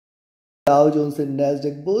Dow Jones and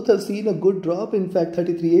Nasdaq both have seen a good drop. In fact,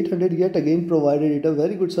 33,800 yet again provided it a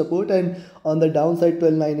very good support, and on the downside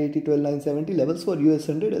 12,980, 12,970 levels for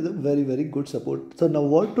US100 as a very good support. So now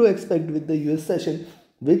what to expect with the US session?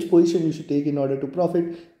 Which position you should take in order to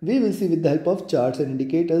profit? We will see with the help of charts and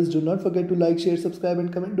indicators. Do not forget to like, share, subscribe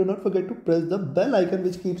and comment. Do not forget to press the bell icon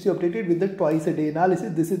which keeps you updated with the twice a day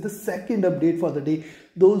analysis. This is the second update for the day.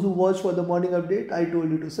 Those who watched for the morning update, I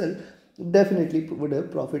told you to sell, definitely would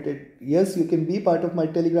have profited. Yes, you can be part of my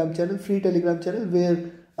Telegram channel, free Telegram channel,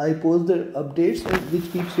 where I post the updates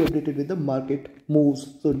which keeps you updated with the market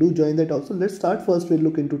moves. So do join that also. Let's start first. We'll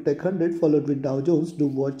look into Tech 100 followed with Dow Jones. Do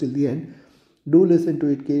watch till the end. Do listen to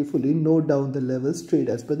it carefully. Note down the levels. Trade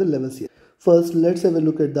as per the levels here. First, let's have a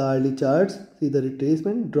look at the hourly charts. See the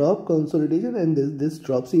retracement, drop, consolidation, and this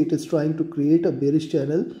drop. See, it is trying to create a bearish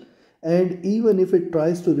channel, and even if it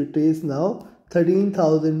tries to retrace now,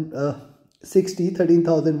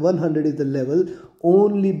 13,100 is the level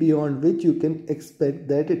only beyond which you can expect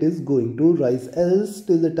that it is going to rise. Else,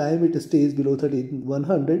 till the time it stays below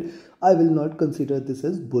 13,100, I will not consider this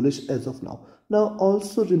as bullish as of now. Now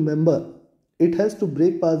also remember, it has to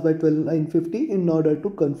break past by 12,950 in order to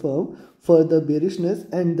confirm further bearishness,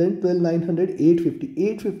 and then 12,900, 850.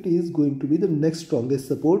 850 is going to be the next strongest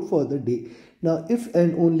support for the day. Now if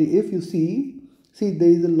and only if you see there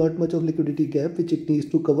is a lot much of liquidity gap which it needs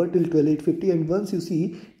to cover till 12,850, and once you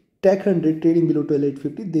see Tech 100 trading below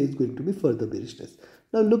 12,850, there is going to be further bearishness.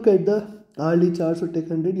 Now look at the hourly charts for Tech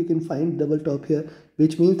 100. You can find double top here,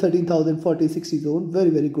 which means 13,040, 60 zone,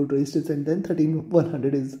 very good resistance, and then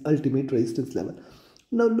 13,100 is ultimate resistance level.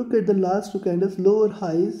 Now look at the last two candles, lower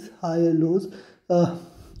highs, higher lows.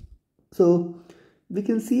 So we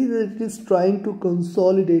can see that it is trying to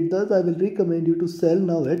consolidate. Thus, I will recommend you to sell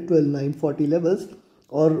now at 12,940 levels,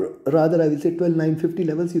 or rather I will say 12,950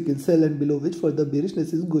 levels you can sell, and below which further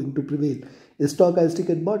bearishness is going to prevail. Stochastic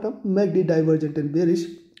at bottom, MACD divergent and bearish,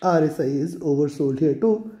 RSI is oversold here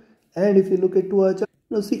too. And if you look at 2-hour chart,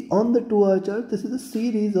 now see on the 2-hour chart, this is a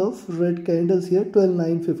series of red candles here.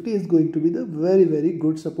 12,950 is going to be the very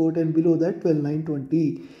good support, and below that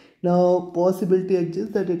 12,920. Now possibility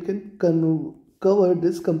exists that it can cover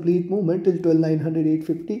this complete movement till 12,900,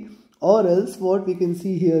 850, or else what we can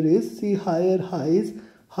see here is, see higher highs,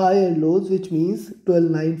 higher lows, which means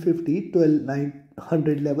 12,950,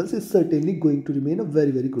 12,900 levels is certainly going to remain a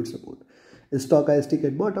very good support. Stochastic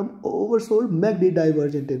at bottom, oversold, MACD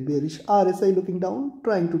divergent and bearish, RSI looking down,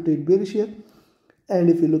 trying to trade bearish here. And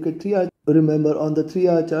if you look at 3-hour, remember on the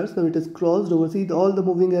 3-hour charts, now it is crossed over. See, all the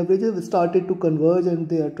moving averages have started to converge and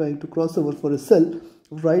they are trying to cross over for a sell.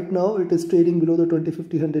 Right now it is trading below the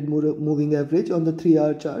 20-50 moving average on the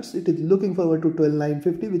 3-hour charts. It is looking forward to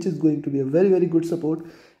 12,950, which is going to be a very good support,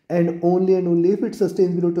 and only if it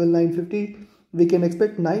sustains below 12,950, we can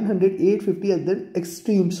expect 900, 850 as the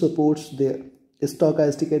extreme supports there.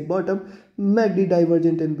 Stochastic at bottom, MACD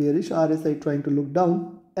divergent and bearish, RSI trying to look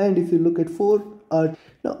down. And if you look at 4-hour,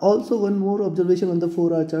 now also one more observation on the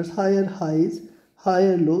 4-hour charts, higher highs,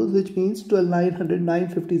 higher lows, which means 12,900,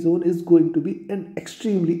 950 zone is going to be an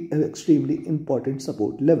extremely important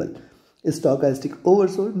support level. Stochastic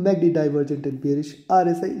oversold, MACD divergent and bearish,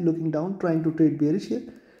 RSI looking down, trying to trade bearish here.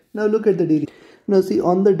 Now look at the daily. Now see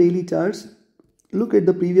on the daily charts, look at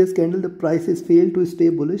the previous candle, the prices failed to stay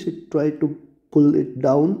bullish, it tried to pull it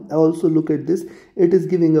down. Also look at this, it is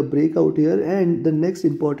giving a breakout here, and the next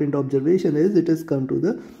important observation is it has come to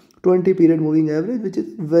the 20 period moving average, which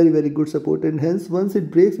is very good support, and hence once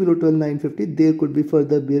it breaks below 12,950, there could be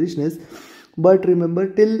further bearishness. But remember,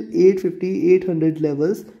 till 850, 800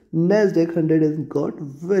 levels, Nasdaq100 has got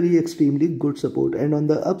very extremely good support, and on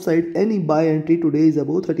the upside any buy entry today is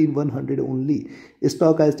above 13,100 only.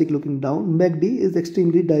 Stochastic looking down, MACD is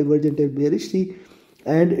extremely divergent and bearish. See,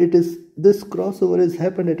 and it is, this crossover has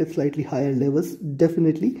happened at a slightly higher levels.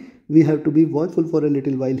 Definitely we have to be watchful for a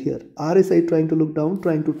little while here. RSI trying to look down,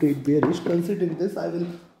 trying to trade bearish. Considering this, I will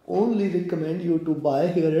only recommend you to buy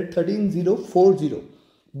here at 13,040,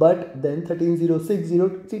 but then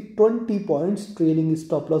 13,060. See, 20 points trailing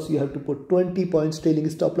stop loss. You have to put 20 points trailing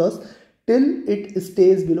stop loss till it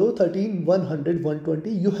stays below 13,100, 120.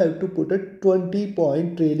 You have to put a 20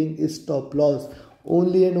 point trailing stop loss.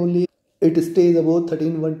 Only and only it stays above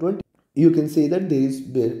 13,120, you can say that there is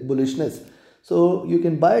bullishness. So you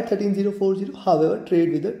can buy at 13,040, however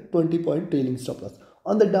trade with a 20 point trailing stop loss.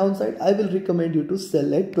 On the downside, I will recommend you to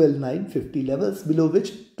sell at 12,950 levels, below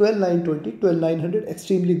which 12,920, 12,900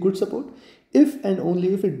 extremely good support. If and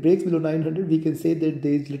only if it breaks below 900, we can say that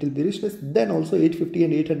there is little bearishness. Then also 850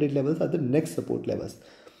 and 800 levels are the next support levels.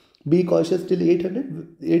 Be cautious till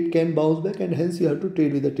 800, it can bounce back, and hence you have to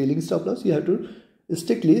trade with a trailing stop loss. You have to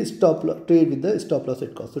strictly trade with the stop loss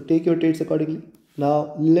at cost. So take your trades accordingly.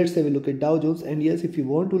 Now let's have a look at Dow Jones. And yes, if you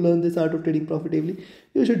want to learn this art of trading profitably,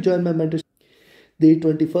 you should join my mentorship. The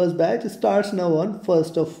 21st batch starts now on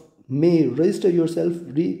 1st of May. Register yourself,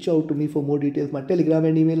 reach out to me for more details. My Telegram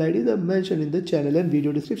and email IDs are mentioned in the channel and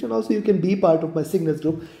video description. Also, you can be part of my signals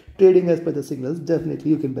group, trading as per the signals.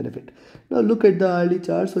 Definitely you can benefit. Now look at the hourly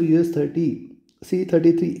chart. So US30. See,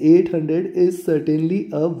 33,800 is certainly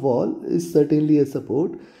a wall, is certainly a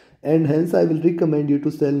support, and hence I will recommend you to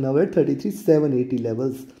sell now at 33,780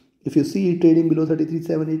 levels. If you see it trading below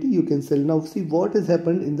 33,780, you can sell now. See what has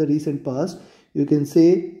happened in the recent past. You can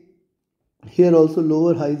say here also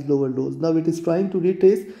lower highs, lower lows. Now it is trying to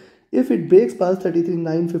retrace. If it breaks past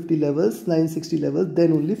 33,950 levels, 960 levels,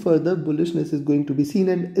 then only further bullishness is going to be seen,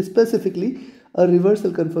 and specifically a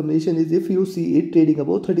reversal confirmation is if you see it trading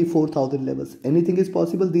above 34,000 levels. Anything is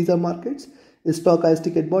possible. These are markets.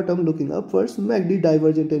 Stochastic at bottom looking upwards. MACD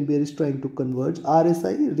divergent and bearish trying to converge.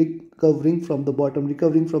 RSI recovering from the bottom,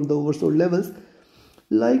 recovering from the oversold levels.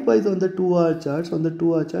 Likewise on the 2-hour charts. On the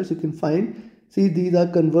 2-hour charts you can find, see, these are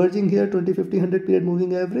converging here, 20-50-100 period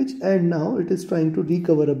moving average, and now it is trying to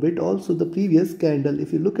recover a bit. Also the previous candle,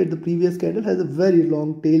 if you look at the previous candle, has a very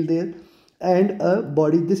long tail there and a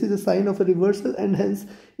body. This is a sign of a reversal, and hence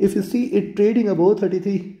if you see it trading above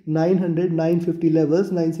 33,900, 950 levels,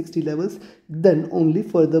 960 levels, then only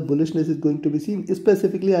further bullishness is going to be seen.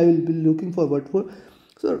 Specifically I will be looking forward for,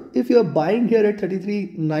 so if you are buying here at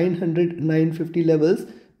 33,900, 950 levels,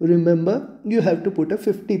 remember you have to put a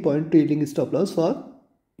 50-point trailing stop loss for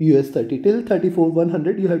US30 till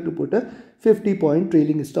 34,100. You have to put a 50-point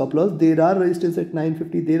trailing stop loss. There are resistance at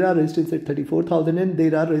 950, there are resistance at 34,000, and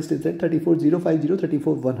there are resistance at 34,050,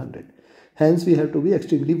 34,100. Hence we have to be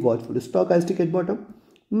extremely watchful. Stochastic at bottom,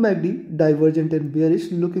 MACD divergent and bearish,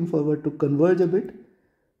 looking forward to converge a bit,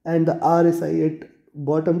 and the RSI at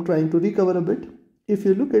bottom trying to recover a bit. If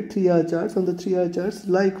you look at 3-hour charts, on the 3-hour charts,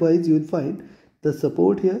 likewise you will find the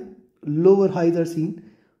support here, lower highs are seen.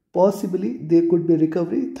 Possibly there could be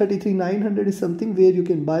recovery. 33,900 is something where you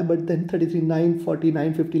can buy, but then 33,940,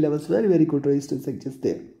 950 levels, very good resistance exists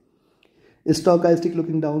there. Stochastic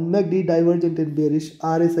looking down, MACD divergent and bearish,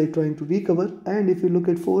 RSI trying to recover. And if you look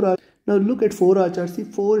at 4-hour, now look at 4-hour chart, see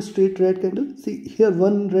 4 straight red candles. See here,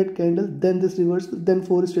 1 red candle, then this reversal, then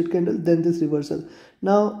 4 straight candles, then this reversal.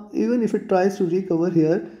 Now even if it tries to recover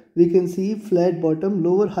here, we can see flat bottom,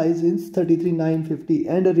 lower highs means 33,950,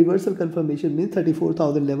 and a reversal confirmation means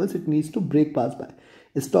 34,000 levels. It needs to break past by.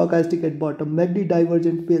 Stochastic at bottom, MACD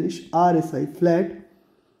divergent bearish, RSI flat.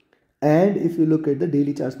 And if you look at the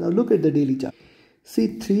daily charts, now look at the daily chart.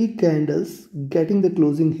 See 3 candles getting the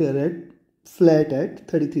closing here at flat at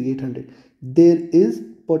 33,800. There is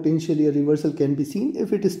potentially a reversal can be seen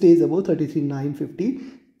if it stays above 33,950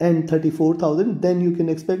 and 34,000. Then you can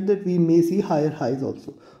expect that we may see higher highs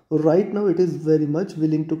also. Right now it is very much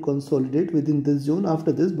willing to consolidate within this zone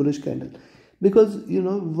after this bullish candle, because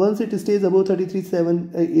once it stays above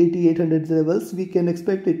 33,780, 800 levels, we can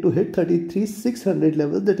expect it to hit 33,600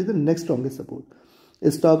 levels. That is the next strongest support.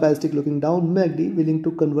 Stochastic looking down, MACD willing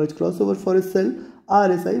to converge crossover for a sell,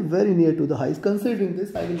 RSI very near to the highs. Considering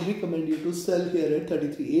this, I will recommend you to sell here at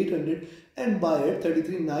 33,800 and buy at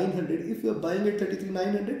 33,900. If you are buying at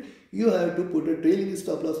 33,900, you have to put a trailing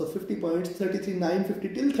stop loss of 50 points,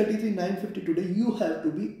 33,950 till 33,950 today. You have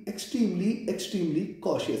to be extremely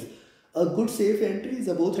cautious. A good safe entry is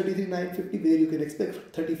above 33,950, where you can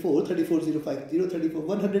expect 34,050,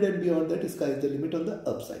 34,100, and beyond that, sky is the limit on the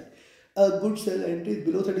upside. A good sell entry is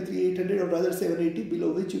below 33,800 or rather 780,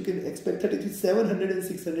 below which you can expect 33,700 and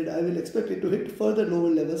 600. I will expect it to hit further lower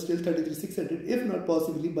levels till 33,600. If not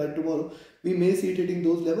possibly by tomorrow, we may see it hitting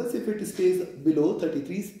those levels if it stays below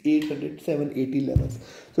 33,800, 780 levels.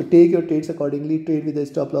 So take your trades accordingly. Trade with a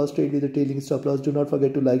stop loss, trade with a trailing stop loss. Do not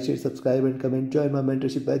forget to like, share, subscribe and comment. Join my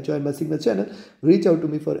mentorship batch, join my signal channel. Reach out to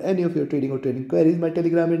me for any of your trading or training queries. My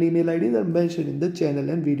Telegram and email IDs are mentioned in the channel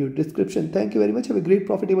and video description. Thank you very much. Have a great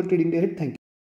profitable trading day ahead. Thank you.